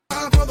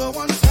brother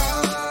one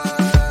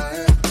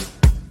time.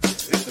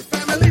 It's the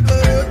family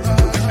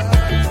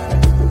bloodline.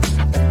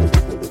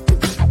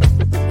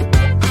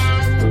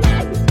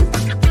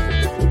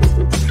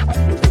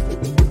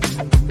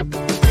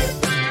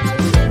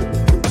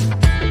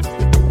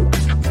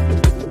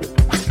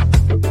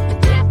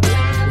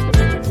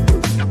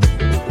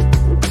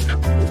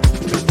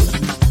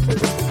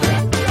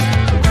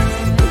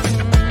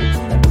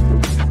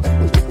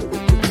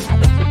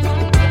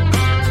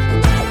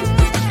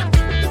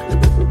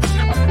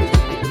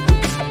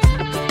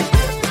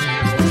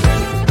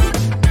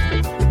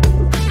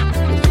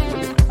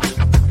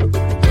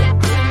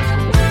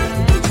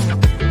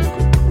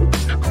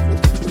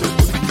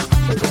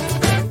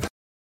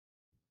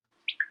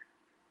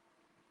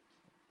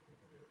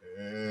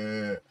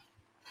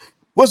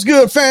 What's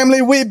good,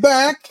 family? We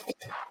back.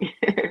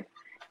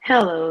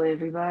 Hello,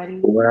 everybody.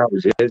 Well, I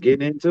was just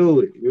getting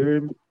into it. You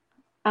heard me?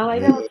 Oh,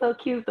 like Yeah, that was so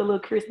cute, the little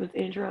Christmas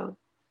intro.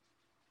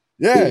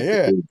 yeah, Here's the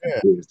yeah. freedom.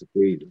 Here's the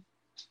freedom.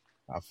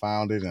 I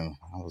found it and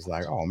I was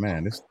like, oh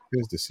man, this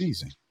is the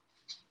season.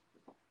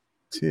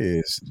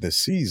 Tis the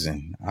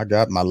season. I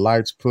got my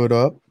lights put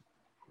up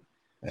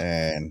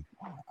and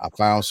I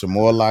found some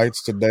more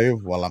lights today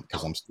while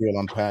because I'm still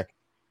unpacking.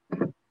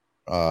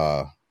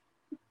 Uh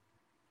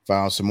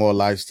Found some more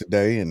lights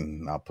today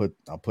and I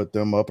put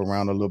them up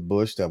around a little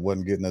bush that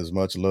wasn't getting as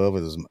much love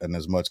and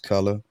as much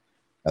color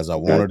as I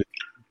Okay. wanted it.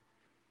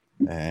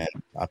 And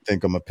I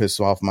think I'm gonna piss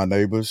off my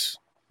neighbors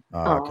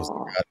because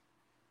Oh,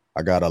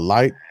 I got a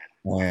light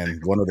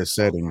and one of the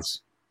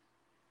settings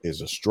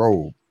is a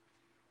strobe.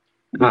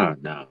 Oh,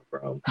 no,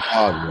 bro.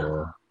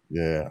 Oh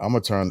yeah, yeah. I'm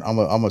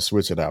gonna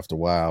switch it after a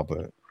while,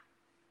 but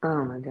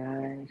oh my God!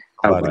 I'm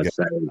I was about to about to get.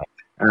 say,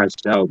 I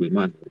shall be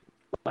Monday.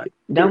 Like,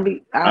 Don't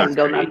be. all I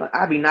go knock. right,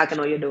 I be knocking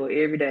on your door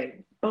every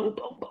day. Boom,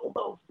 boom, boom,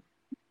 boom.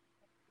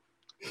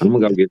 I'm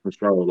gonna go get some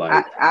strobe I,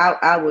 lights.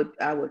 I,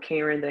 I would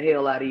Karen the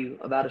hell out of you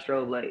about a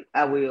strobe light.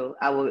 I will.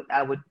 I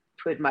would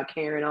put my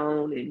Karen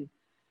on, and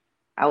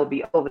I would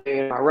be over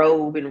there in my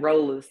robe and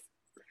rollers.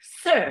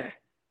 Sir,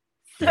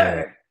 Yeah,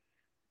 sir,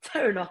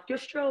 turn off your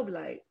strobe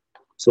light.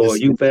 So, are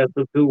it's you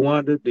festive too,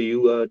 Wanda? Do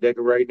you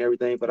decorate and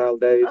everything for the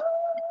holidays?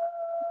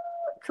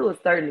 To a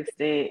certain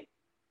extent,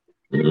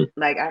 Mhm.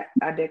 like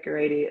I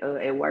decorated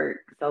at work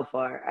so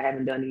far. I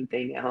haven't done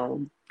anything at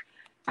home.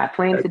 I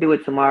plan to do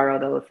it tomorrow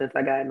though, since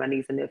I got my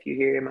niece and nephew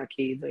here and my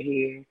kids are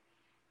here.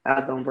 I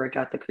was gonna break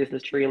out the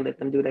Christmas tree and let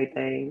them do their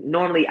thing.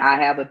 Normally,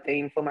 I have a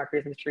theme for my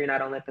Christmas tree and I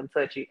don't let them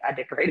touch it. I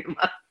decorate it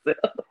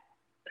myself,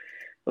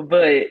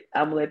 but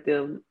I'm gonna let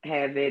them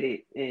have at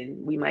it,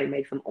 and we might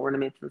make some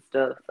ornaments and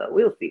stuff. So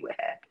we'll see what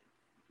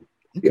happens.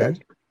 okay.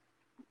 Gotcha.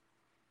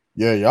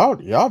 Yeah,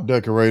 y'all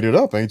decorated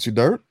up, ain't you,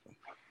 Dirt?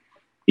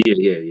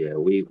 Yeah.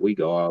 We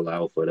go all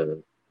out for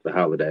the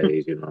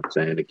holidays. You know what I'm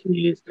saying? The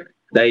kids,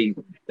 they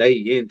they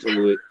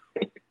into it,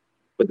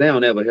 but they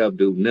don't ever help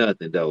do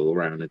nothing though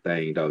around the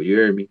thing though. You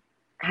hear me?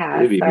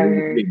 Hi, It be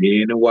sir.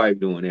 me and the wife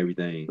doing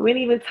everything. We ain't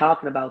even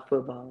talking about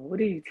football. What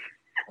are you?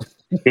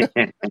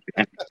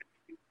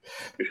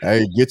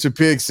 Hey, get your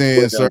picks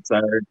in, What sir. else,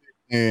 sir?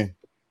 And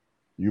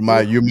you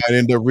might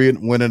end up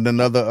winning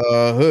another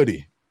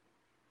hoodie.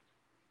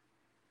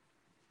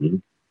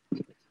 Mhm.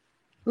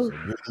 So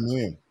get them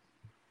in.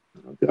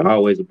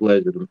 Always a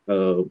pleasure.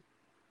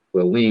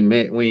 Well, we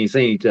ain't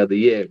seen each other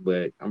yet,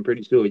 but I'm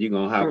pretty sure you're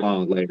gonna hop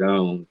on later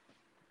on.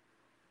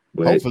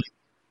 But Hopefully,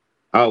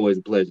 always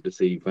a pleasure to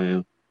see you,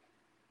 fam.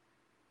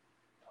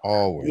 Y'all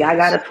always.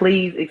 gotta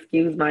please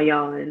excuse my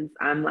yawns.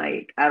 I'm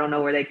like, I don't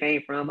know where they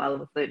came from. All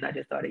of a sudden, I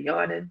just started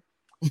yawning.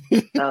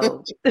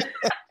 So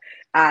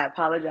I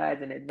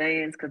apologize in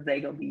advance because they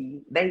gonna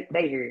be they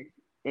here,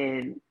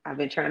 and I've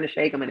been trying to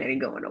shake them and they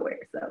ain't going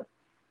nowhere. So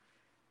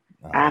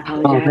I Yeah. Oh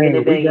apologize in man,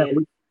 advance.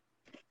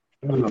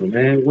 oh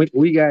man,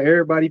 we got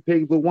everybody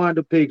picked but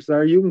Wanda pick,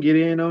 sir. You can get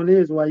in on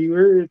this while you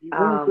here if you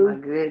want Oh my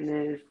to.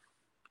 goodness,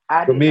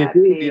 I But did me and not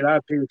Tuesday, pick. I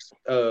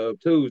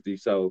picked Tuesday,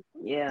 so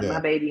Yeah, my Yeah.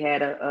 baby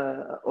had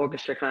a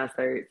orchestra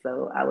concert,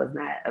 so I was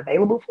not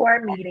available for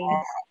our meeting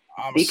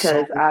I'm so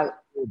because sorry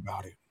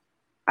about it.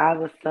 I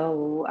was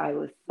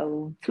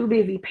so too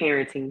busy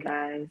parenting,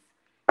 guys.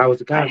 how was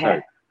the I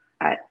had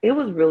concert? it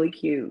was really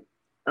cute.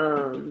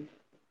 Um,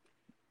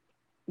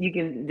 you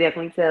can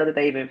definitely tell that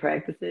they've been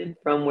practicing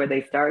from where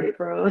they started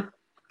from.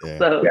 Yeah. Yeah.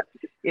 So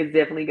it's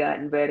definitely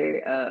gotten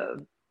better.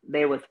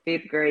 There was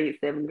fifth grade,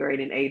 seventh grade,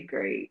 and eighth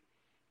grade,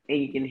 and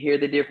you can hear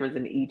the difference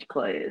in each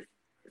class.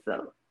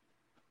 So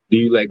Do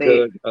you let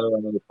they,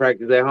 cuz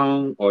practice at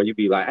home, or you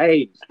be like,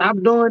 hey, stop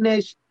doing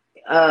this?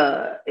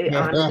 it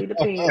honestly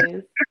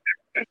depends.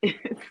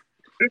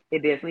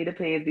 It definitely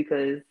depends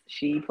because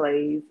she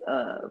plays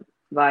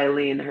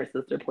violin, her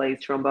sister plays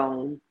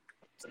trombone.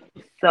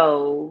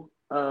 So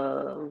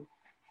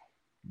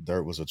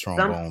Dirt was a some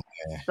trombone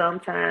man.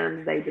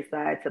 sometimes they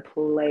decide to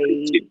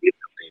play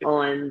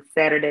on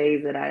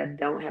Saturdays that I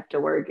don't have to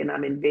work and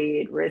I'm in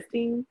bed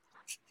resting,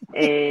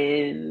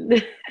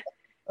 and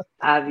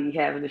I be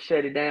having to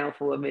shut it down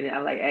for a minute.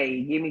 I'm like,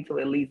 hey, give me to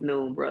at least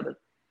noon, brother.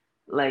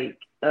 Like,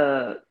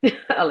 I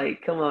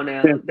like, come on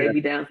now. They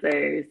be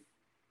downstairs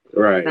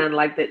Right. Sounding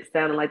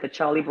like the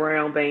Charlie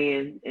Brown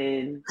band,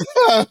 and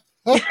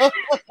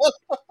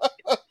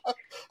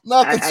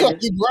Not the I just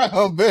Chucky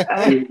Brown band.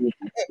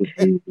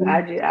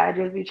 I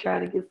just be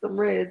trying to get some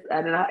rest,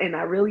 and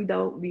I really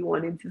don't be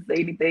wanting to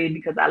say anything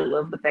because I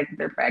love the fact that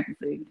they're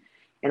practicing,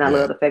 and I Yeah,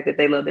 love the fact that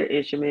they love their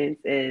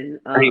instruments,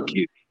 Thank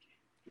you.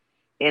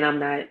 and I'm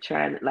not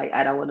trying to like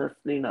I don't want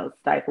to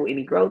stifle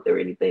any growth or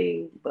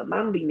anything, but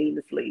mom be needing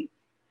to sleep.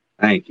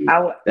 Thank you. I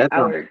wo- That's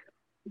I all. work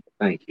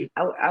Thank you.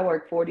 I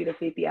work 40 to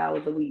 50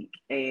 hours a week,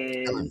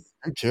 and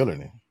I'm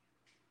killing it.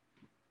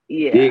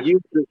 Yeah, yeah.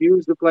 you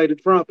used to play the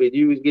trumpet.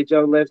 You used to get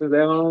your lessons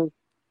at home.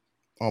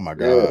 Oh my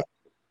Yeah.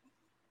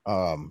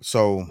 God.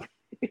 So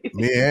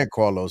me and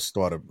Carlos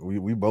started.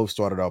 We both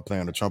started out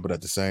playing the trumpet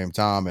at the same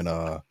time in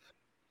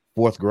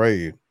fourth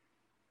grade.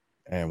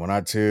 And when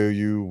I tell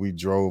you, we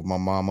drove my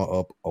mama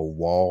up a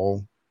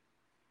wall.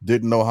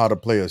 Didn't know how to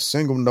play a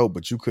single note,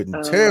 but you couldn't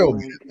Oh tell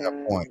me my at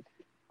that point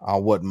god. I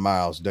wasn't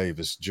Miles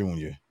Davis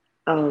Jr.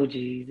 Oh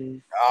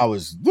Jesus. I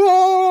was,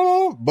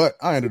 but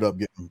I ended up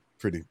getting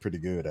pretty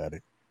good at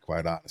it,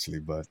 quite honestly.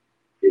 But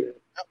Yeah.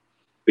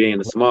 Being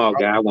a small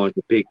guy, I wanted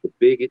to pick the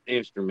biggest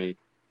instrument,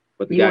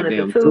 but the You wanted the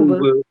goddamn tuba?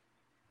 tuba.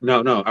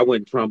 No, no, I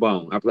went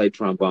trombone. I played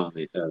trombone,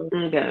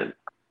 Okay.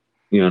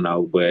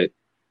 but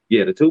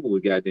yeah, the tuba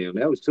was goddamn.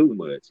 That was too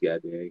much,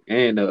 goddamn.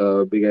 And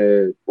the big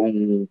ass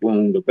boom,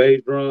 boom, the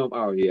bass drum.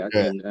 Oh yeah, I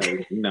yeah,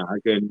 couldn't. No,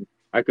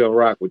 I couldn't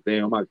rock with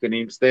them. I couldn't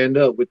even stand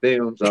up with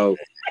them. So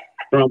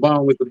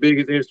trombone was the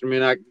biggest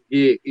instrument I could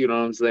get. You know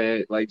what I'm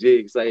saying? Like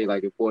Jig say,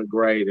 like in fourth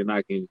grade, and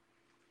I can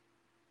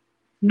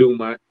do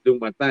my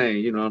thing.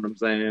 You know what I'm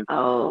saying?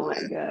 Oh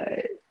my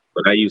god.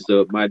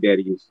 But my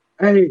daddy used,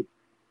 hey,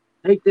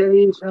 take that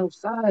inch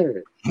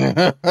outside.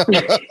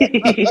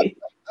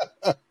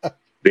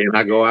 Then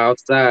I go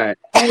outside.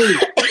 Hey,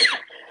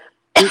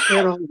 put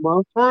that on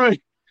my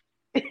front.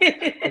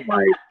 I'm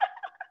like,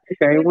 I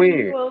can't What do you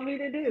win. want me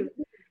to do?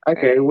 I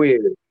can't Right.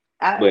 win.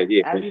 But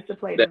yeah, I used to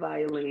play the that,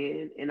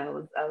 violin, and I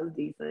was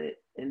decent,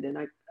 and then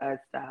I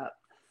stopped.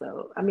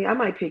 So I mean, I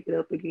might pick it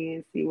up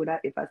again, see what I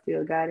if I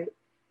still got it.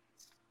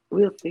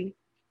 We'll see.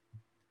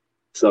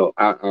 so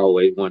I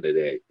always wondered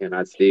that. Can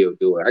I still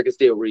do it? I can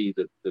still read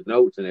the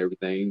notes and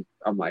everything.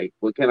 I'm like,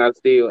 well, can I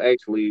still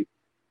actually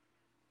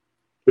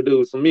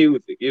produce some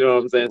music? You know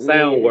what I'm saying?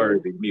 Sound Yeah.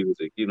 worthy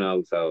music,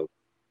 so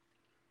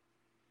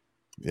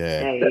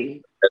yeah.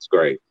 Hey, that's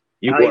great.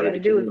 You all you part of gotta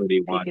the do is community,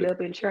 pick it Wanda. up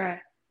and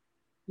try.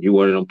 You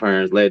one of them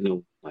parents letting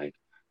them like,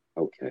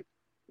 okay.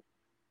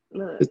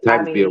 Look, His I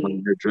Titus be around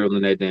mean, there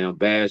dribbling that damn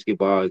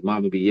basketball. His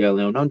mama be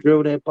yelling, "Don't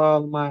dribble that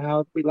ball in my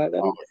house." Be like,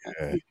 "Let Oh me."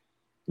 yeah.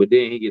 But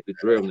then he get the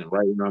dribbling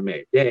right where I'm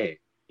at. Dad,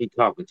 he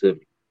talking to me,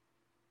 mm,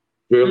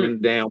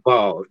 dribbling the damn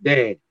ball.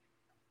 Dad,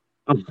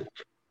 I'm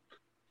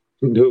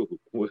dude.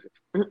 What?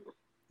 mm,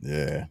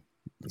 Yeah.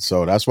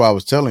 So that's why I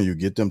was telling you,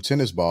 get them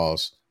tennis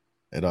balls.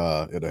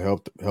 It'll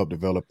help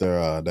develop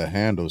their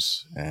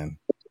handles, and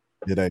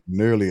it ain't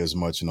nearly as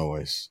much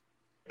noise.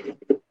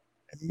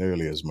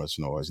 Nearly as much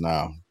noise.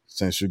 Now,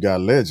 since you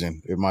got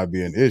Legend, it might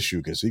be an issue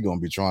because he gonna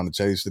be trying to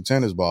chase the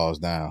tennis balls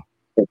down.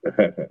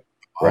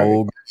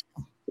 Right.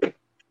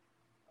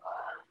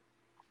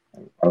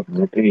 Oh,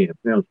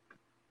 Yeah.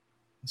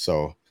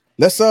 so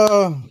let's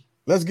uh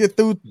let's get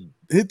through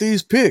hit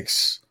these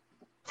picks.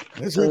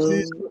 Let's hit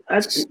these.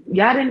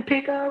 y'all didn't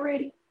pick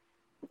already.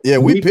 Yeah,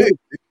 we We picked.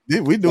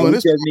 do. We And doing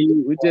this.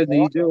 we just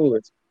need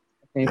yours.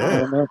 I can't Yeah.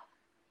 find that.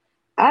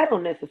 I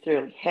don't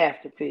necessarily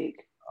have to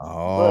pick,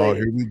 Oh, but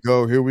here we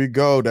go. Here we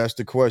go. That's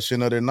the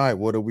question of the night.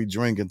 What are we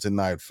drinking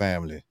tonight,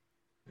 family?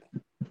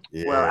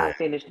 well, Yeah. I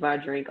finished my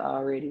drink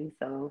already,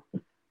 so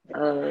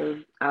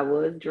I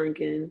was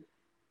drinking.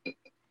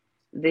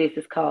 This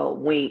is called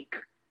Wink.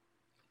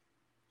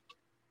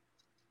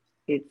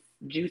 It's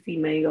juicy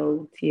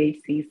mango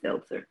THC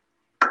seltzer.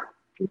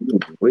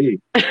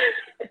 Wait.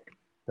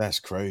 That's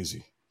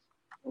crazy.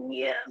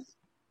 Yeah.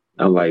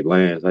 I'm like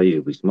Lance. I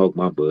usually smoke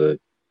my bud.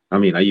 I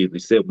mean, I usually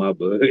sip my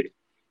bud.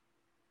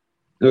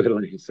 What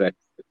do you say?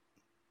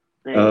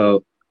 Hey, Uh,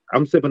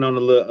 I'm sipping on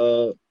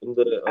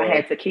I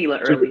had tequila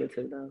trad- earlier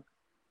too, though.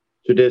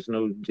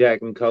 traditional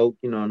Jack and Coke.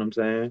 You know what I'm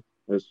saying?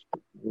 That's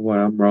what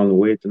I'm rolling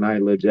with tonight.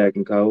 A little Jack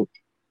and Coke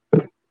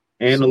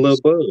and So a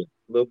little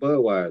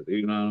Budweiser.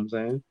 You know what I'm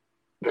saying?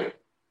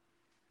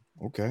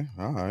 okay,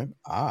 all right.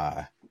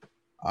 I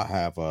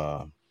have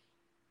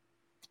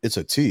it's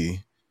a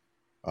tea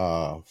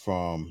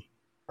from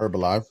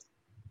Herbalife,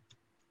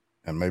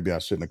 and maybe I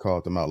shouldn't have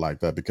called them out like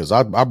that because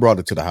I brought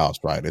it to the house.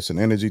 Right, it's an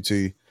energy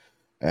tea,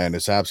 and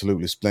it's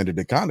absolutely splendid.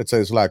 It kind of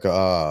tastes like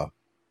a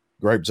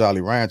grape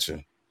Jolly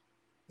Rancher,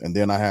 and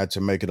then I had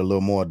to make it a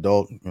little more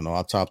adult.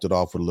 I topped it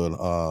off with a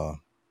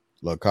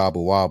little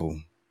cobble wobble,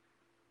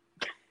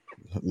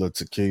 a little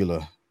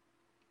tequila.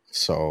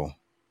 So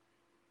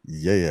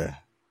yeah,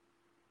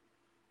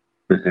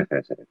 It's,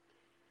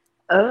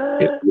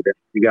 Uh,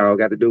 you all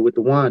got to do with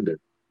the Wanda.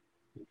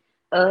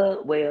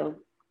 well,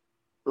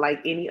 like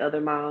any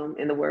other mom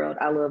in the world,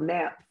 I love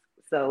naps.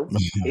 So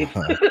if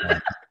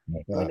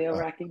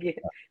whenever I can get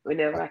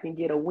whenever I can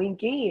get a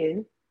wink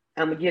in,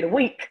 I'm gonna get a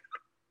wink.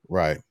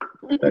 Right.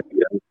 Yeah,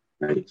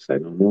 I ain't say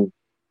no more.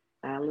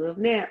 I love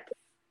naps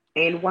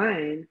and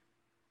wine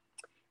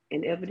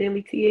and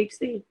evidently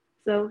THC.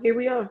 So here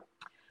we are.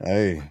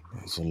 Hey,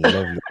 it's a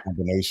lovely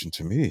combination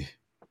to me.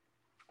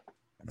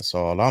 That's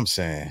all I'm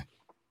saying.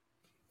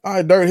 All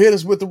right, Dirt, hit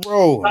us with the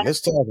roll.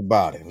 Let's talk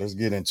about it. Let's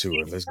get into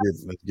it. Let's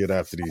get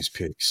after these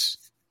picks.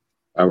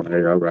 All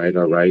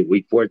right.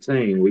 Week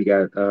 14, we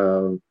got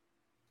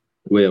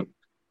well,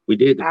 we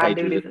did the I'll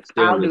do Patriots this.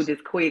 and I'll do Steelers.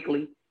 this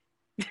quickly.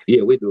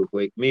 Yeah, we do it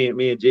quick. Me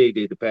and Jay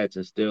did the Pats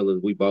and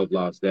Steelers. We both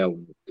lost that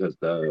one because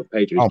the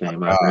Patriots Oh my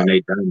came out there God. and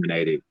they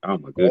dominated. Oh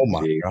my Oh goodness,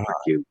 my Jay, God. thank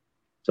you.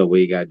 So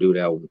we got to do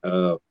that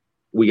one.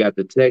 We got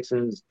the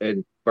Texans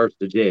and first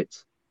the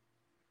Jets.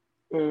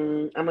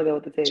 I'm gonna go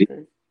with the J-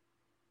 Texans.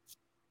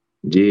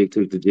 Jig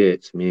took the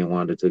Jets. Me and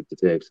Wanda took the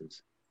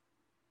Texans.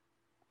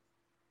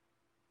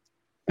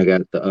 I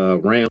got the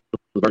Rams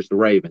versus the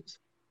Ravens.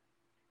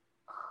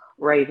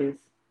 Ravens.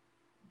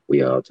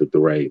 We all took the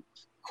Ravens.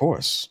 Of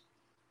course.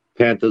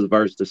 Panthers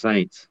versus the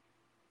Saints.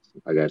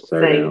 I got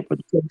Sir down Saints. for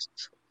the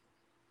Texans.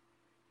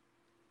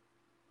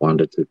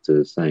 Wanda took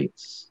the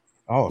Saints.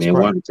 Oh, Me and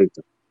scrap. Wanda took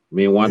the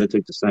Me and Yeah. Wanda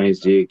took the Saints.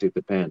 Jig took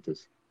the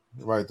Panthers.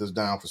 Write this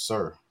down for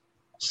sir.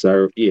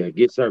 Sir, yeah,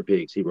 get Sir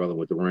picks. He rolling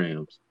with the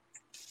Rams.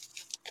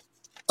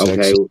 Okay,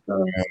 Texas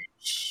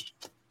Rams.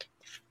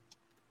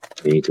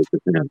 he took the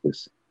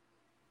Panthers.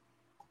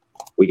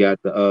 We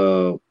got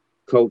the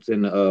Colts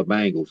and the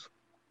Bengals.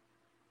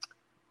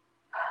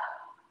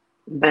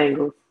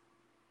 Bengals.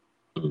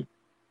 Mm.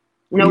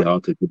 We Nope.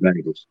 all took the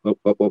Bengals.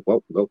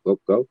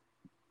 Go.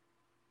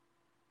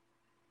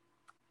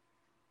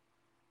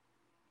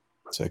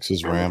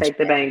 Texas I'm gonna Rams. take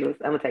the Bengals.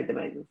 I'm gonna take the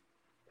Bengals.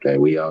 Okay,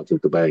 we all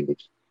took the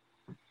Bengals.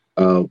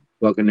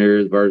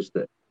 Buccaneers versus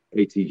the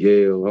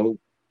ATL Hope.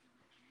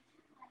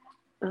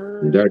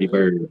 Dirty Uh,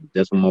 Bird.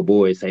 That's what my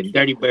boys say.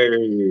 Dirty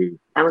Bird.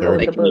 I'm gonna go with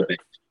They Dirty. the came back.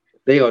 Bucks.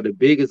 They are the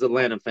biggest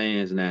Atlanta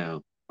fans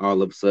now.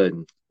 All of a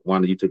sudden,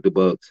 Wanda, you took the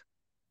Bucks.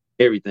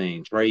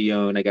 Everything. Trey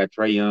Young. They got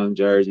Trey Young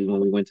jerseys when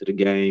we went to the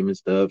game and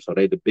stuff. So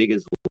they the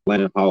biggest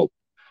Atlanta Hawk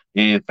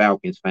and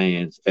Falcons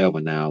fans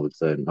ever now. All of a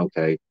sudden,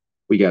 okay.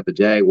 We got the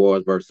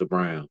Jaguars versus the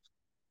Browns.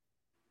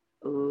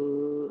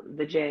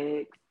 The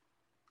Jags.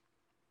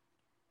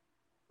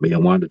 Me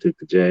and Wanda took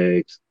the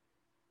Jags.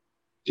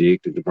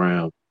 Jig took the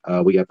Browns.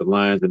 We got the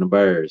Lions and the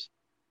Bears.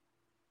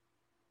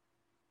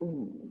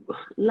 Ooh.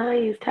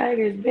 Lions,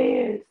 Tigers,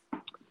 Bears.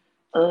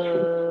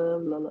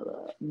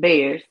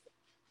 Bears.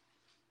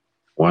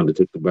 Wanda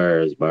took the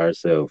Bears by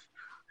herself.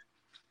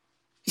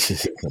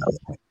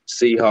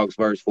 Seahawks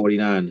versus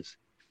 49ers.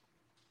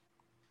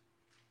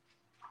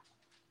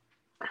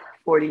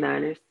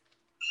 49ers.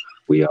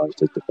 We all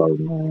took the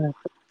 49ers.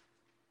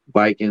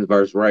 Vikings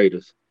versus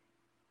Raiders.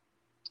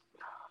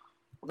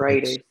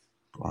 Raiders.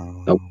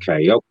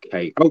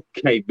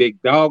 Okay,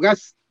 big dog.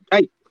 That's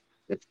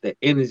the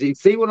energy.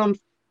 See what I'm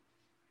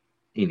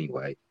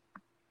anyway.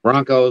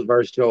 Broncos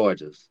versus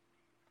Chargers.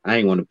 I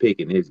ain't want to pick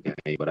in this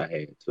game, but I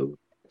had to.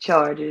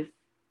 Chargers.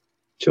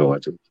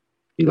 Chargers.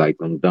 You like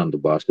them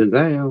Thunderbolts.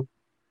 Shazam.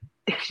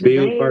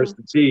 Bills versus Shazam.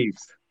 the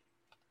Chiefs.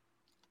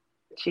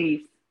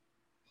 Chiefs.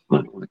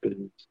 My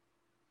goodness.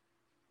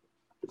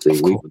 See,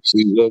 Of course.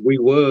 we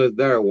was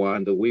there,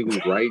 Wanda. We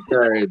was right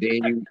there. And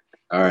then you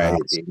all Uh,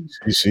 right. Then,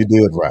 she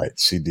did right.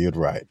 She did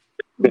right.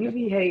 You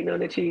be hating on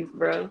the Chiefs,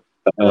 bro.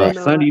 I Right. don't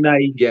know. Sunday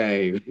night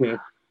game.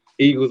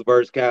 Eagles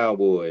versus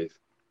Cowboys.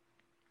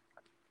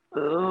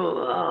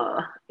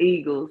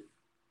 Eagles.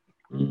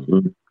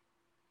 hmm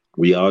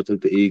We all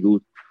took the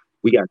Eagles.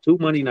 We got two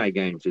Monday night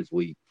games this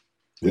week.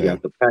 We Yeah.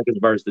 got the Packers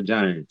versus the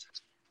Giants.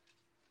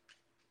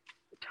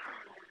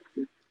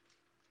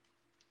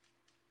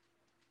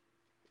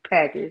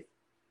 Packers.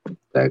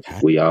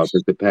 We all Packers.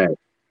 took the Pack.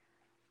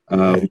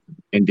 Yeah.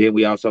 And then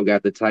we also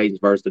got the Titans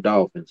versus the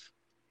Dolphins.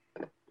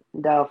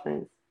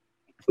 Dolphins.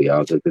 We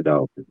all took the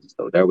Dolphins.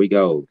 So there we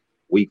go.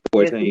 Week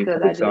Just 14.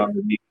 because I Picks just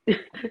already.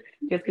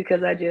 just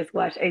because I just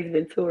watched Ace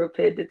Ventura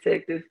Pet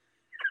Detective.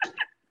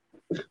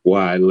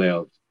 Why I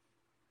left.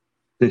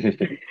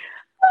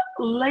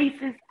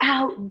 Laces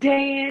out,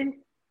 Dan.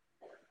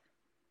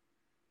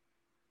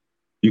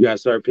 You got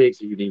certain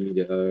picks. You need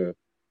me to.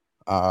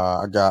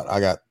 I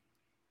got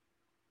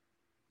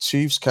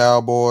Chiefs,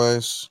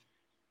 Cowboys,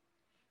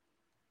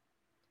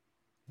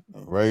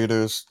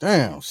 Raiders.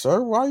 Damn,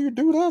 sir, why you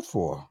do that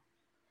for?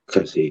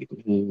 Cause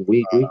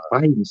we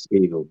fighting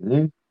still,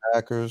 man.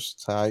 Packers,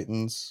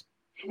 Titans,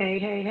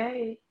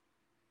 Hey.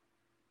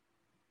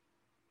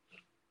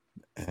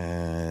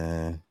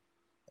 and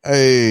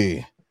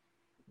hey,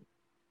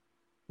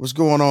 what's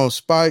going on,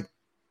 Spike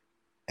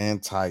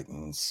and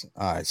Titans?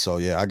 All right, so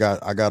yeah, I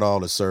got all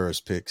the sir's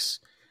picks.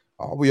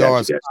 All we are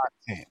Got you, is got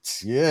content.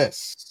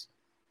 Yes,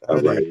 you.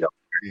 All that is right.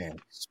 man,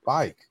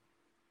 Spike.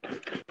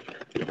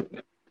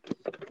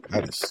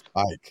 That is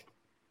Spike.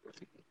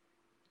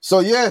 So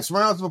yes,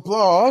 rounds of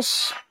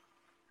applause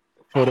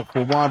for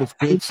Wanda's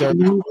picks.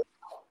 Mhm.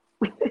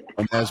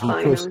 And as we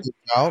push Finally. this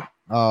out,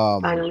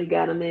 Finally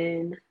got them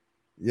in.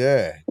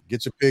 yeah,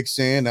 get your picks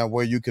in. That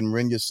way you can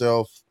win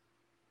yourself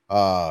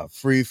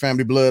free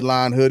family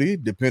bloodline hoodie,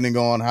 depending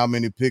on how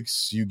many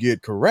picks you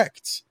get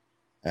correct.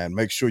 And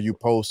make sure you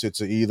post it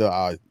to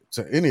either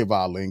to any of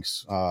our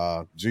links,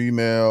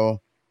 Gmail,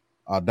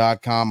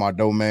 .com, our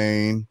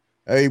domain.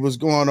 Hey, what's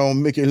going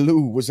on, Mickey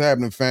Lou? What's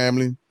happening,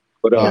 family?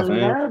 What up, fam?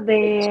 Hello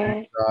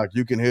there.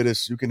 You can hit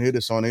us. You can hit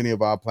us on any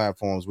of our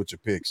platforms with your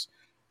picks.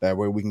 That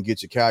way, we can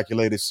get you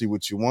calculated, see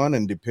what you want,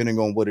 and depending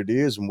on what it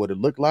is and what it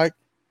looked like,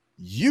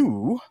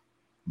 you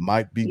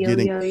might be Yo,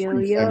 getting yo, a yo,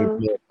 free family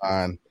yo.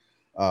 bloodline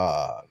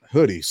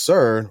hoodie.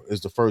 Sir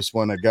is the first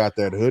one that got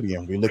that hoodie,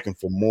 and we're looking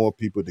for more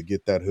people to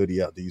get that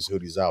hoodie out. These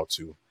hoodies out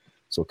to.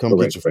 So come get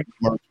Correct, your correct,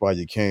 merch while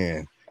you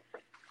can.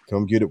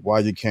 Come get it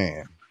while you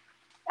can.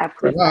 I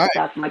correct. put All my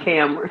stop my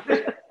camera.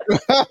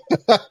 right.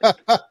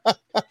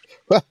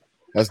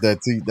 That's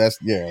that T. That's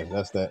yeah.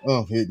 That's that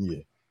hitting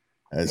you.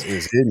 That's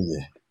it's hitting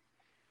you.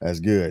 That's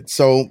good.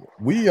 So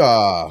we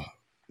are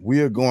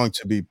going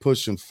to be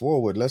pushing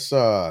forward. Let's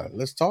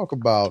talk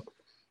about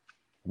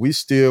we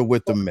still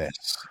with the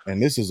mess,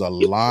 and this is a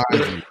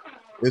laundry.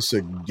 It's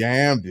a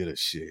gambit of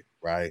shit,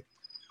 right?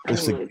 Oh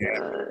It's a my gambit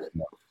of god.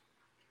 stuff.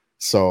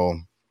 So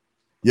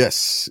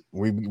yes,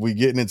 we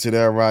getting into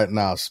that right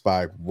now,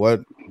 Spike.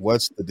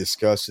 What's the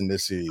discussion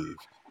this eve?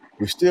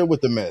 We're still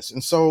with the mess,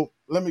 and so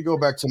let me go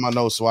back to my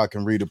notes so I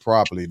can read it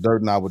properly.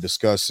 Dirt and I were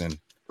discussing.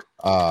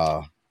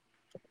 Uh,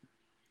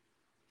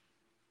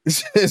 it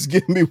says,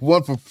 "Give me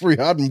one for free."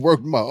 I didn't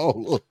work my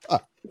whole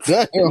life. You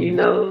Damn.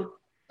 know,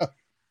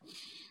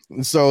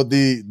 And so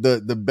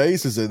the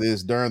basis of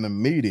this during the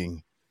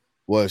meeting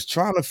was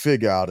trying to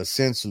figure out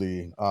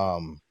essentially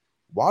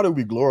why do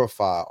we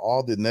glorify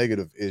all the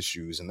negative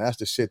issues, and that's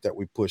the shit that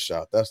we push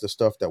out. That's the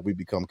stuff that we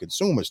become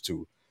consumers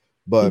to.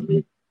 But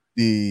Mhm.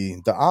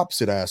 the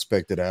opposite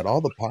aspect of that, all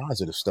the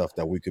positive stuff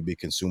that we could be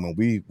consuming,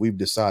 we've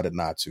decided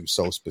not to.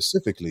 So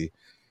specifically,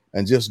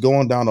 and just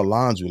going down the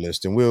laundry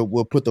list, and we'll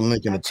put the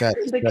link in I the chat.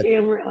 turned the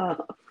camera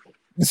off.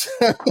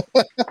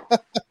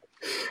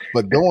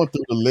 But going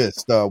through the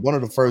list, one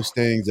of the first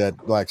things that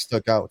like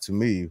stuck out to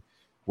me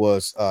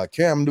was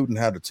Cam Newton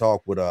had to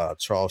talk with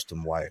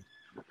Charleston White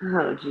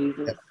Oh in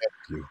Jesus. an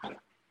interview.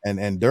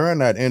 And during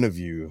that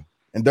interview,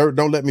 and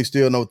don't let me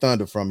steal no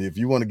thunder from you. If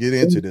you want to get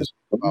into this,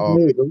 Go all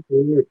ahead, go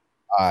ahead.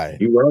 right.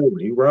 You rolling,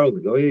 you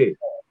rolling. Go ahead.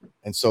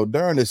 And so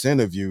during this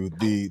interview,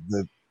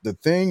 the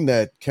thing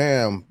that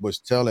Cam was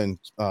telling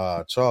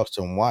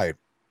Charleston White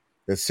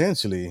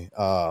essentially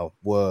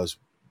was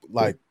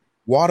like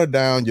water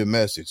down your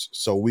message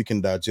so we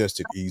can digest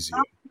it easier.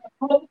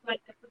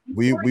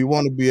 We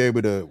want to be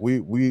able to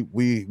we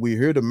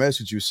hear the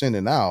message you're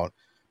sending out,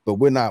 but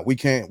we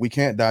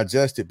can't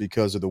digest it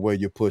because of the way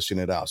you're pushing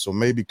it out. So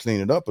maybe clean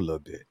it up a little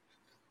bit.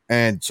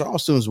 And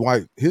Charleston's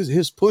White,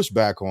 his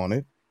pushback on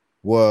it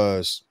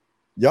was,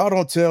 y'all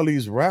don't tell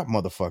these rap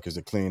motherfuckers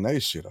to clean their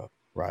shit up,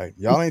 right?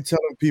 Y'all ain't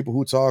telling people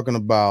who talking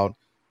about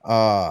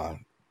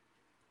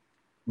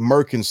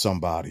murking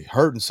somebody,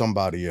 hurting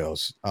somebody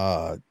else,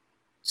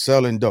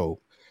 selling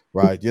dope,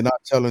 right? You're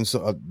not telling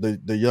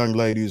the young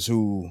ladies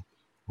who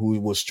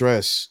was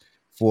stressed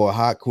for a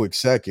hot quick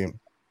second.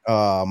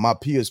 My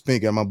pee is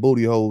pink and my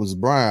booty hole is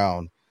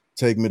brown.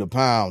 Take me to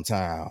Pound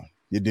Town.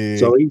 You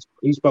So dig?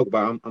 he spoke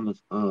about. I'm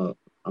gonna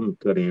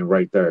cut in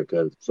right there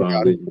because so I'm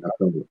Got it. leaving out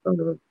some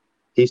of it.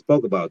 He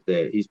spoke about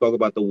that. He spoke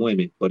about the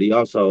women, but he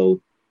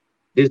also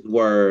this is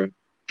where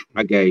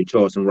I gave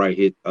Charleston White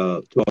his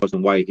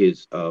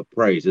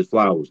praise, his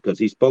flowers, because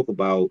he spoke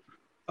about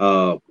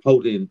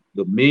holding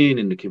the men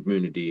in the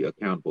community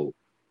accountable.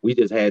 We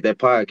just had that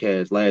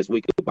podcast last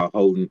week about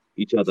holding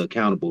each other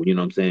accountable, you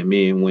know what I'm saying?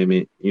 Men,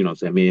 women, you know what I'm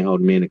saying, men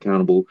holding men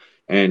accountable.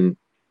 And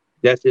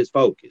that's his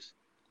focus.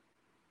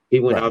 He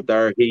went Right. out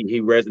there,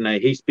 he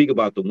resonated, he speak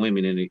about the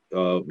women and you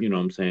know what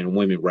I'm saying,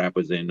 women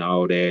rappers and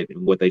all that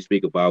and what they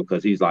speak about,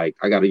 because he's like,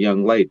 I got a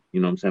young lady, you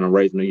know what I'm saying? I'm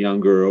raising a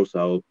young girl.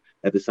 So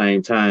at the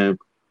same time,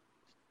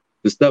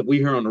 the stuff we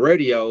hear on the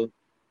radio,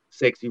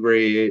 Sexy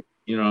Red,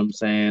 you know what I'm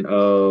saying?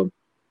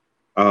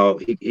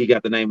 He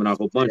got the name off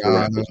a bunch of Rihanna.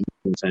 rappers. You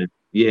know what I'm saying?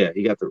 Yeah,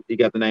 he got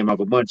the name off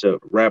a bunch of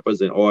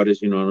rappers and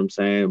artists. You know what I'm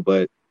saying?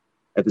 But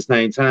at the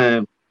same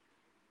time,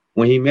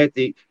 when he met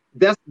the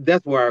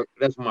that's where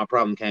my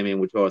problem came in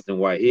with Charleston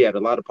White. He had a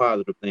lot of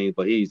positive things,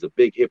 but he's a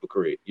big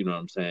hypocrite. You know what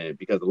I'm saying?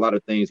 Because a lot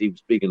of things he was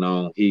speaking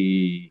on,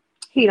 He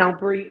don't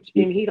preach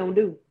he and he don't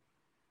do.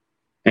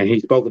 and he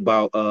spoke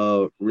about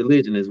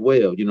religion as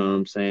well. You know what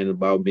I'm saying?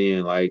 About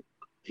being like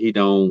he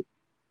don't.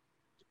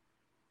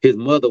 His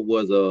mother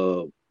was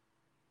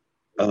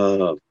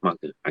I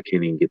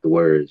can't even get the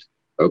words.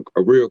 A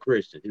real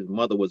Christian. His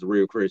mother was a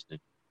real Christian.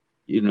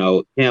 You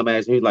know, Cam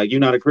asked me like,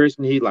 "You're not a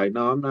Christian?" He like,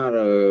 "No, I'm not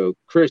a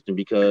Christian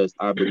because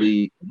I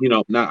believe. You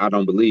know, not I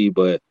don't believe,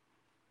 but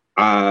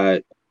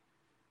I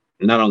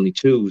not only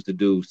choose to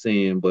do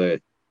sin,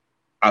 but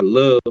I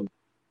love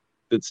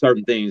the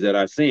certain things that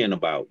I sin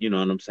about. You know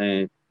what I'm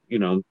saying? You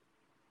know,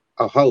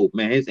 I hope,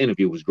 man, his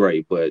interview was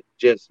great, but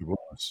It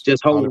was.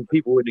 just Hundred. holding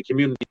people in the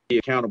community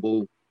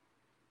accountable,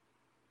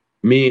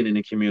 men in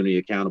the community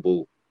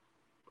accountable,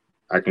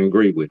 I can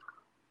agree with.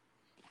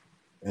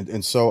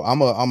 And so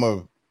I'm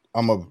a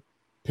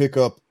pick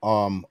up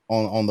on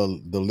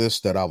the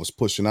list that I was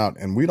pushing out,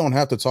 and we don't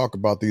have to talk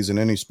about these in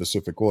any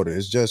specific order.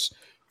 It's just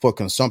for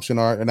consumption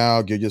right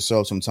now. Give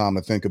yourself some time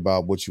to think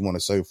about what you want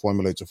to say,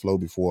 formulate your flow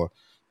before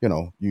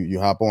you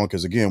hop on.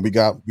 Because again, we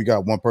got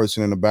one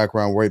person in the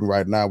background waiting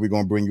right now. We're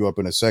gonna bring you up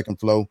in a second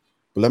flow,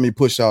 but let me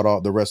push out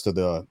all the rest of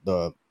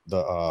the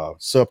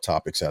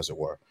subtopics, as it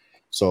were.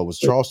 So it was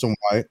Charleston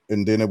White,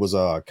 and then it was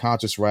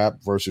conscious rap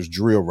versus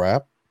drill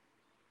rap,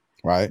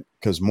 right?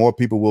 Because more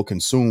people will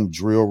consume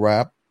drill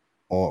rap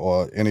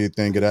or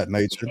anything of that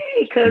nature.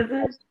 Hey,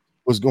 cousin.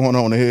 What's going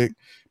on here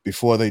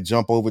before they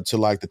jump over to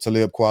like the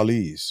Talib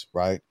Kweli's,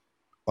 right?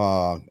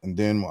 And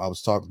then I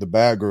was talking the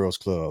Bad Girls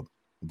Club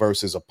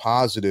versus a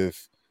positive,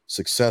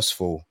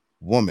 successful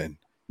woman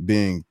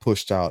being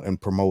pushed out and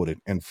promoted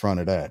in front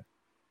of that.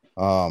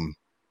 um,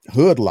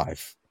 Hood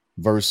life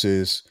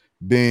versus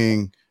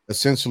being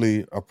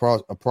essentially a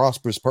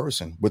prosperous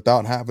person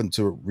without having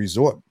to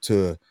resort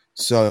to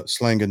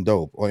slanging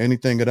dope or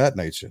anything of that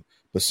nature,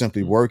 but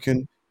simply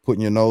working,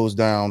 putting your nose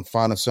down,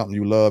 finding something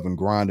you love and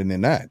grinding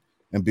in that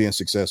and being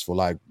successful.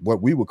 Like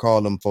what we would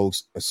call them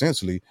folks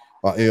essentially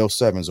are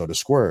L7s or the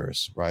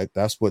squares, right?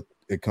 That's what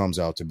it comes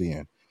out to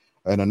being.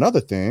 And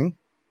another thing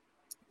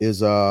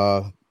is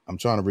I'm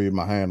trying to read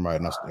my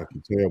handwriting. I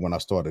can tell when I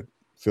started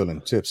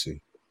feeling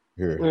tipsy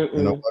here.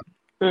 You know Mm-mm. what?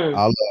 Mm.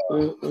 I'll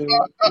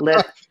Mm-mm.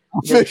 Let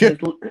just figure.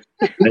 just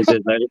Let's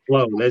just let it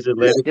flow. Let's just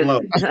let it just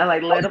flow. I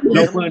like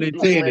No pun let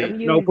intended. them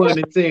No use pun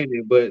you.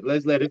 intended. But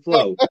let's let it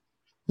flow.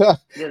 I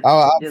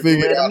Just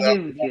figured let out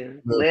them use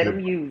you. a little Let bit. them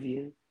use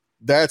you.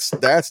 That's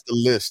the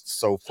list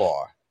so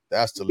far.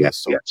 That's the Yeah,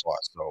 list so yeah. far.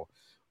 So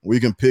we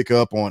can pick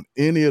up on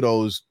any of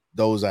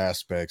those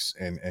aspects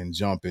and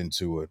jump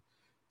into it.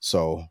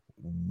 So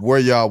where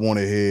y'all want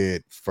to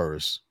head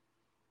first?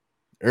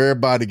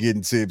 Everybody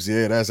getting tips.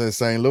 Yeah, that's that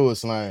St. Louis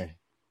slang.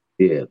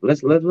 Yeah.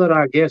 Let's let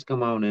our guest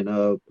come on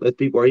and let's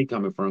see where he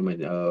coming from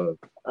and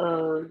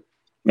Um,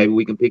 maybe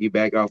we can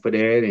piggyback off of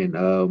that and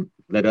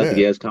let other Yeah.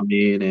 guests come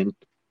in and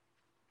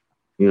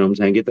you know what I'm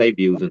saying, get their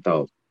views and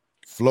thoughts.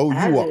 Flo,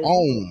 I you are just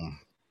on.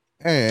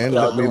 And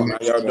How let y'all me doing?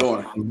 make How y'all sure I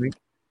doing? put the link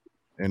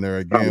in there Oh,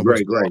 again.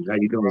 What's great, going great. How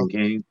you on, bro? doing,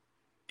 King?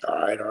 All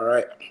right, all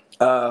right.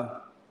 Uh,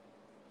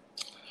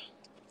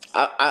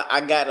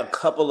 I got a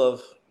couple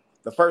of.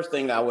 The first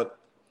thing I would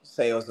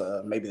say was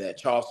maybe that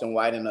Charleston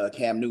White and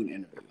Cam Newton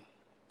interview.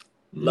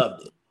 Mhm.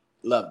 Loved it,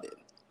 loved it. Oh,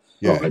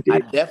 Yeah, I I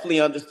did. definitely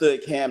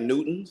understood Cam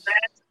Newton's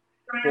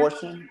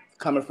portion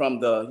coming from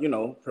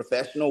the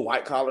professional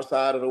white collar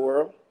side of the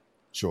world,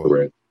 sure.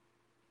 Correct.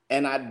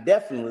 and I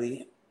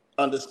definitely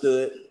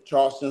understood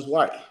Charleston's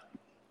White.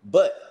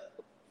 But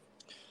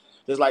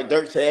just like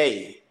Dirk said,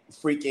 hey,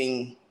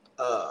 freaking,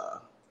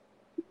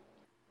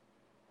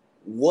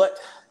 what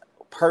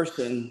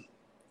person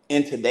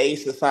in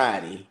today's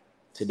society,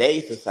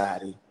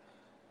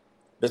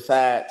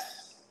 besides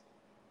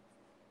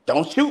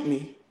don't shoot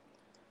me,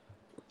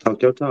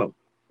 Talk your talk.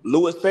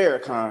 Louis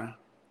Farrakhan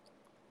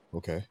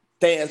Okay.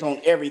 stands on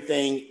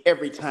everything,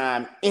 every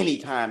time,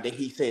 anytime that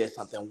he says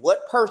something.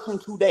 What person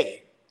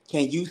today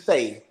can you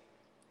say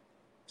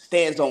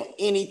stands on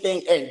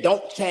anything and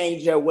don't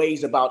change their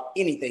ways about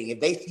anything?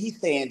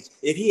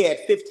 If he had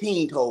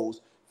 15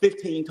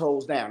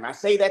 toes down. I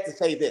say that to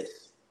say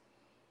this,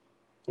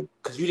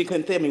 because you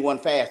couldn't tell me one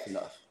fast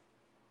enough.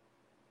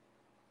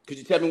 Could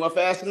you tell me one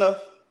fast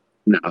enough?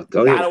 No,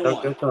 go Not ahead. a Talk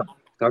one. your talk.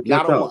 Talk your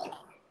Not a talk. one.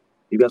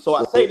 You got So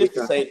the floor every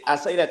time. I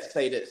say that to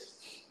say this.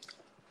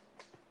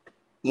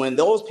 When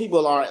those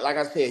people are, like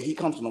I said, he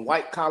comes from a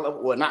white collar,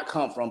 well, not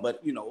come from,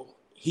 but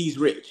he's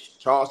rich.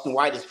 Charleston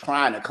White is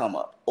trying to come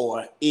up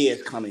or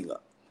is coming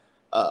up.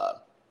 Uh,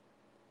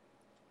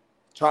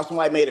 Charleston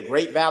White made a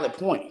great valid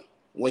point.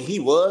 When he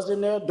was in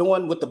there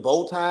doing with the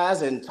bow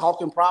ties and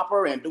talking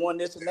proper and doing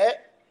this and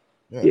that,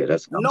 Yeah. Yeah,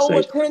 that's a no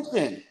conversation.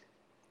 attention.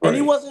 And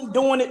he Right. wasn't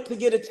doing it to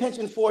get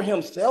attention for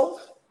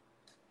himself.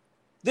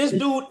 This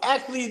dude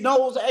actually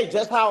knows, hey,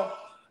 just how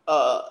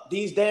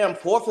these damn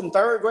fourth and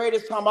third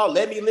graders talking about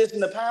let me listen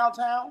to Pound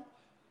Town.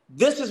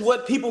 This is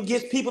what people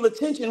gets people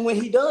attention when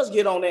he does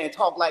get on there and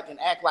talk like and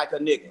act like a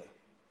nigga.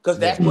 Because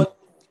Yeah. that's Mhm. what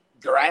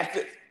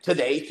drafted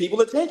today's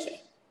people attention.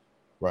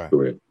 Right.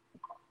 Correct.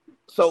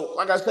 So,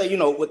 like I say,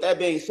 with that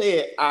being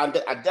said, I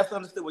definitely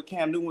understood where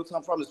Cam Newton was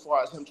coming from as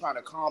far as him trying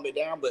to calm it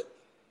down, but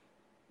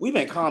we've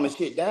been calming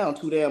shit down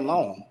too damn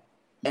long.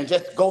 And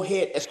just go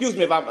ahead. Excuse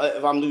me if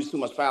I'm losing too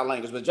much foul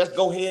language, but just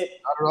go ahead.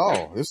 Not at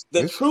all. The It's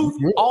you truth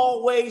good.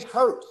 always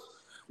hurts.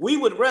 We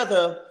would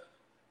rather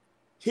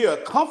hear a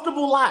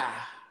comfortable lie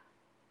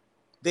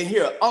than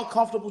hear an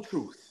uncomfortable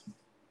truth.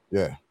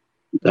 Yeah.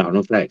 No,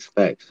 no facts,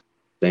 facts.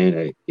 Saying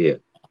that, yeah.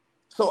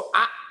 So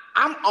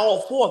I'm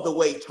all for the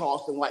way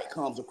Charleston White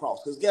comes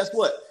across. Because guess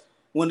what?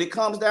 When it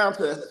comes down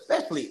to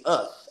especially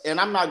us, and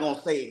I'm not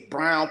gonna say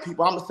brown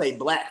people, I'm gonna say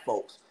black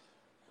folks,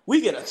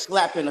 we get a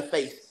slap in the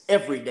face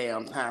every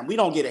damn time. We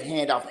don't get a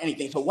handout for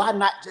anything. So why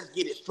not just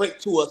get it straight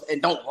to us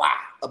and don't lie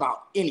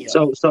about any of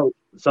So it? so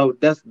so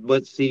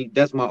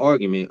that's my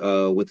argument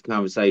with the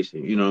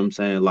conversation. You know what I'm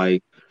saying?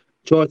 Like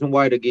George and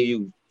White will give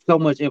you so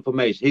much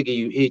information.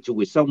 He'll hit you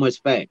with so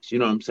much facts, you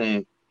know what I'm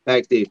saying?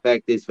 fact this,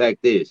 fact this, fact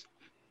this.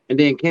 And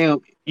then Cam,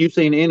 you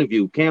seen the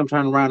interview. Cam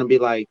turned around and be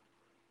like,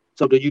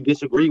 "So do you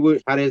disagree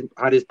with how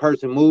this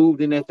person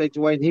moved in that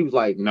situation?" He was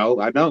like, "No,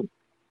 I don't."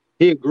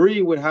 He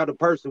agreed with how the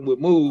person would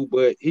move,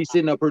 but he's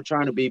sitting up here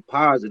trying to be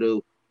positive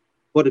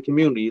for the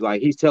community.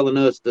 Like he's telling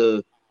us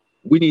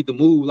we need to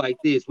move like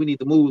this, we need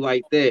to move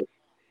like that.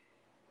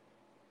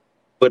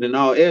 But in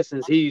all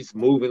essence, he's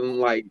moving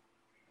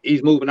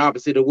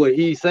opposite of what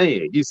he's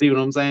saying. You see what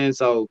I'm saying?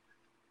 So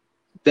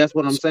that's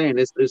what I'm saying.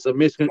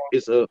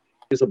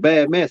 It's a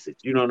bad message.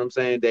 You know what I'm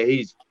saying that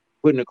he's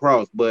putting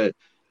across. But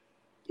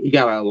he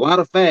got a lot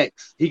of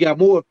facts. He got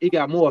more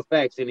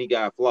facts than he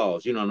got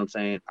flaws. You know what I'm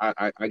saying?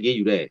 I give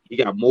you that. He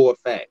got more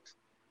facts.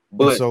 And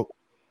But so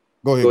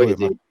go go ahead, ahead,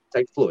 man. G.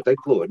 Take the floor. Take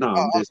the floor. No, I I'm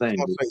was just just saying.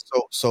 gonna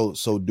say,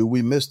 so do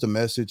we miss the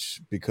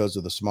message because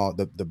of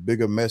the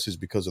bigger message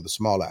because of the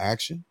smaller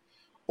action?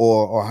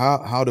 Or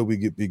how do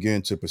we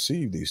begin to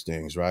perceive these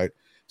things, right?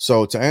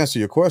 So to answer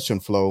your question,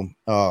 Flo,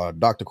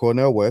 Dr.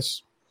 Cornell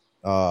West,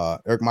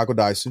 Eric Michael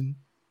Dyson,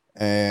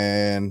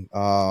 and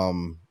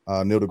Neil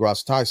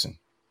deGrasse Tyson,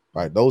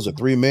 right? Those are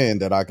three men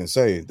that I can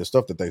say the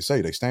stuff that they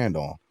say they stand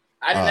on.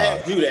 I didn't Uh,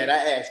 ask you that.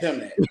 I asked him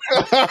that.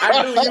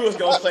 I knew you was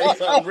gonna say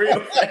something real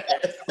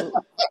fast,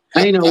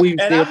 I ain't know we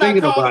was and still I'm not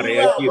thinking calling about you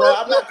it. out, bro.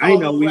 I'm not I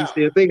ain't calling know you we was out.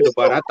 still thinking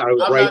about it. I thought it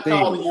was I'm right not then.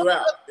 calling you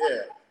out. Yeah,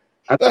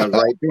 I thought it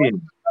was right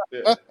then.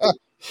 yeah.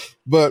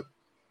 but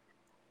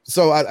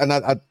so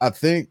I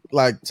think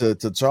like to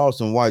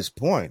Charleston White's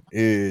point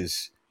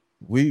is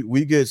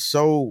we get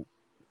so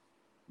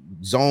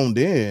zoned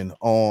in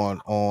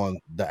on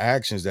the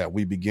actions that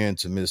we begin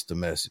to miss the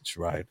message,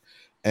 right?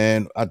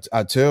 And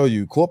I tell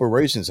you,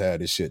 corporations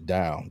had this shit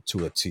down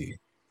to a T,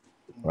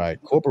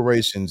 right?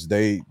 Corporations,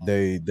 they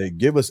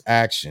give us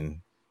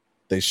action,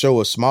 they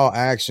show us small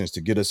actions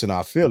to get us in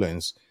our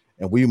feelings,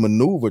 and we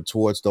maneuver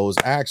towards those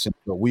actions,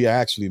 but we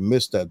actually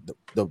miss the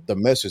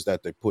message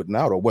that they're putting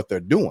out or what they're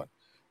doing,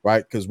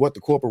 right? Because what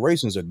the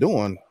corporations are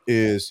doing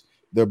is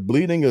they're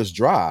bleeding us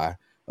dry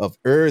of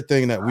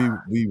everything that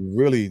we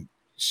really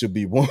should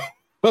be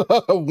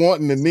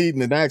wanting and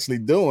needing and actually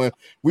doing.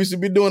 We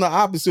should be doing the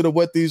opposite of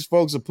what these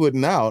folks are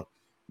putting out,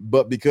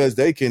 but because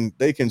they can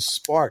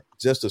spark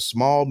just a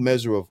small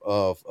measure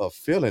of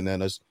feeling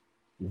in us,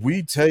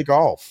 we take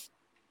off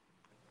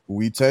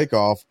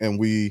and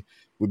we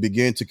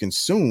begin to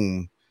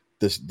consume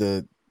this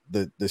the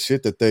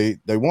shit that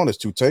they want us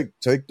to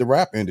take the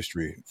rap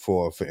industry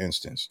for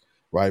instance,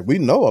 right? We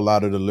know a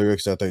lot of the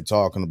lyrics that they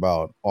talking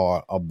about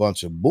are a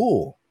bunch of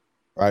bull,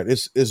 right?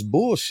 It's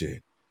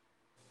bullshit,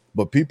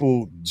 but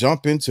people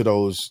jump into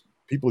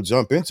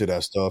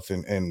that stuff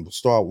and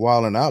start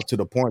wilding out to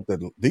the point that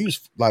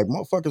these like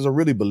motherfuckers are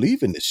really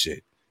believing this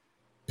shit.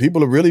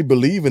 People are really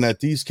believing that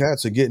these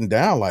cats are getting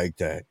down like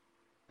that,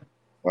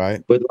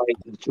 right? But like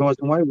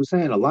Charleston White was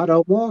saying, a lot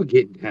of them are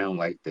getting down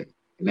like that,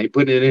 and they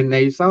put it in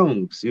their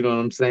songs. You know what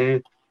I'm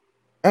saying?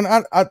 And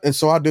and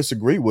so I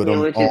disagree with You know,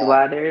 him which on. is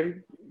why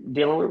they're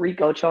dealing with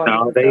RICO charges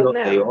No, and they stuff are.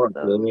 They now. are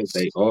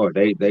So good.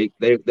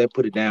 They are. They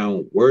put it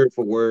down word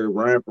for word,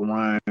 rhyme for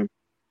rhyme,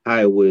 how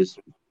it was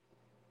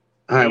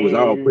how it was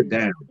all put and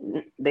down.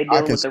 they I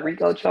dealing can with the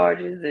RICO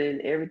charges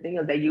and everything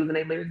else. They using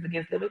their lyrics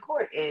against them in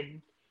court.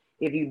 And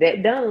if you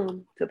that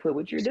dumb to put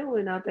what you're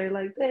doing out there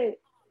like that,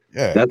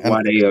 yeah, That's and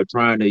why they are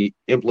trying to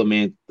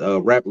implement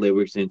rap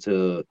lyrics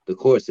into the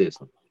court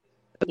system.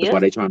 That's why yeah,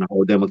 they're trying to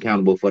hold them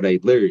accountable for their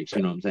lyrics.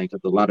 You know what I'm saying?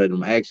 Because a lot of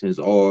them actions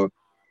are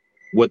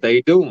what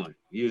they doing.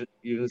 You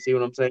see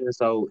what I'm saying?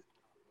 So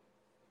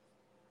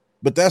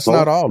but that's both.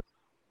 not all,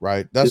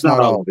 right? It's That's not not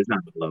all all, of it. It's not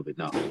all of it.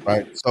 No.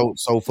 right?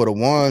 So for the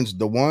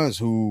ones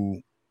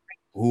who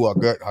are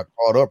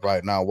caught up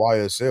right now,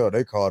 YSL,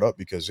 they caught up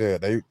because yeah,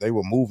 they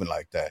were moving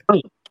like that.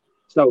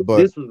 So But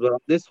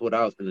this is what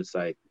I was gonna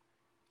say,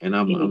 and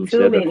I'm give me I'm gonna two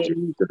shut up, minutes. G,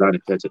 because I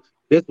didn't catch it.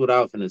 This is what I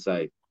was gonna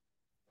say.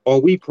 Are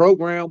we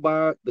programmed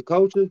by the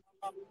culture?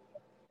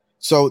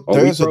 so Or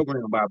are we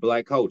programmed by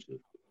black culture?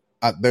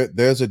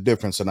 there's a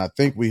difference, and I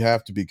think we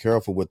have to be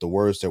careful with the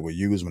words that we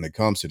use when it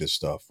comes to this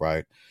stuff, right?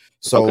 Okay.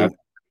 So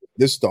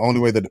this is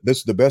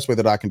the best way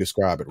that I can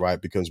describe it, right?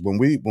 Because when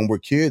we're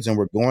kids and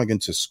we're going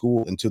into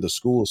the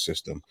school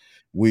system,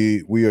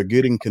 we are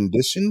getting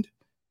conditioned,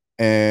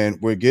 and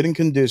we're getting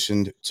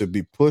conditioned to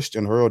be pushed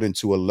and hurled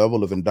into a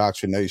level of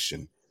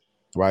indoctrination,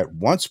 right?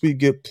 Once we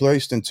get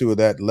placed into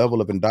that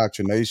level of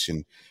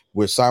indoctrination,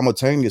 we're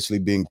simultaneously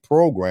being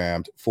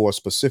programmed for a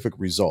specific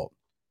result.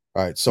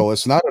 Right. So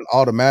it's not an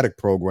automatic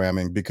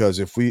programming, because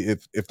if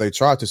they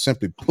try to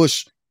simply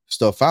push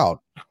stuff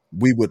out,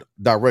 we would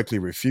directly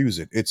refuse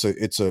it. It's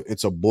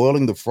a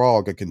boiling the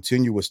frog, a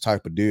continuous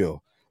type of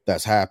deal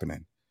that's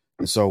happening.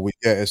 And so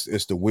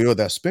it's the wheel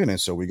that's spinning.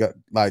 So we got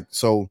like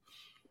so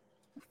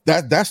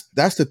that's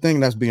the thing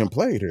that's being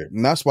played here.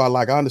 And that's why,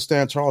 like, I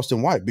understand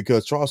Charleston White,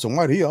 because Charleston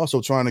White, he also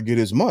trying to get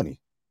his money.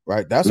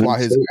 Right. That's why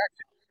his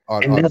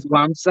Understood. And are that's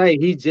why I'm saying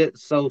he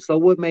just so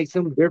what makes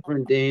him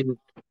different than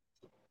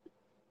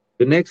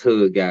the next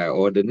hood guy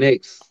or the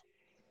next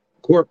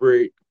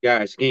corporate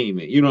guy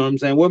scheming? You know what I'm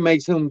saying? What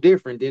makes him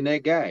different than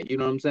that guy? You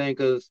know what I'm saying?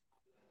 Because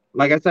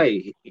like I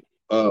say,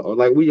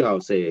 like we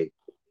all said,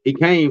 he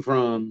came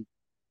from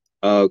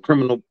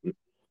criminal,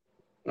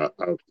 uh,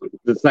 uh, the